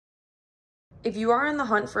If you are on the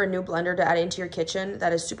hunt for a new blender to add into your kitchen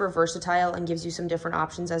that is super versatile and gives you some different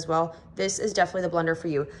options as well, this is definitely the blender for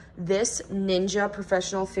you. This Ninja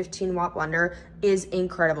Professional 15-watt blender is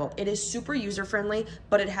incredible. It is super user-friendly,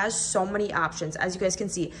 but it has so many options. As you guys can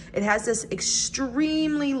see, it has this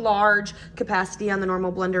extremely large capacity on the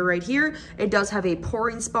normal blender right here. It does have a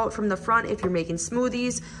pouring spout from the front if you're making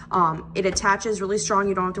smoothies. It attaches really strong.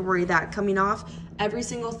 You don't have to worry that coming off. Every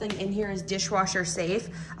single thing in here is dishwasher safe.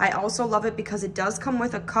 I also love it because it does come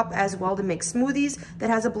with a cup as well to make smoothies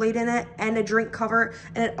that has a blade in it and a drink cover.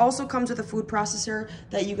 And it also comes with a food processor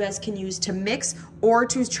that you guys can use to mix or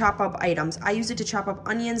to chop up items. I use it to chop up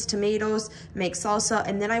onions, tomatoes, make salsa,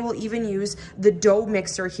 and then I will even use the dough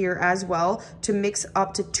mixer here as well to mix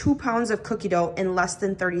up to 2 pounds of cookie dough in less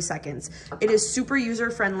than 30 seconds. It is super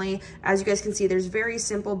user friendly. As you guys can see, there's very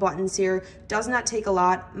simple buttons here. Does not take a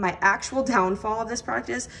lot. My actual downfall of this product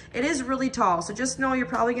is it is really tall, so just know you're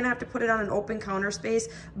probably gonna have to put it on an open counter space,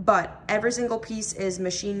 but every single piece is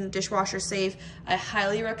machine dishwasher safe. I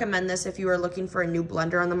highly recommend this if you are looking for a new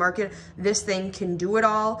blender on the market. This thing can do it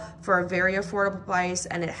all for a very affordable price,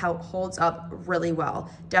 and it holds up really well.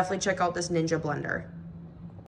 Definitely check out this Ninja blender.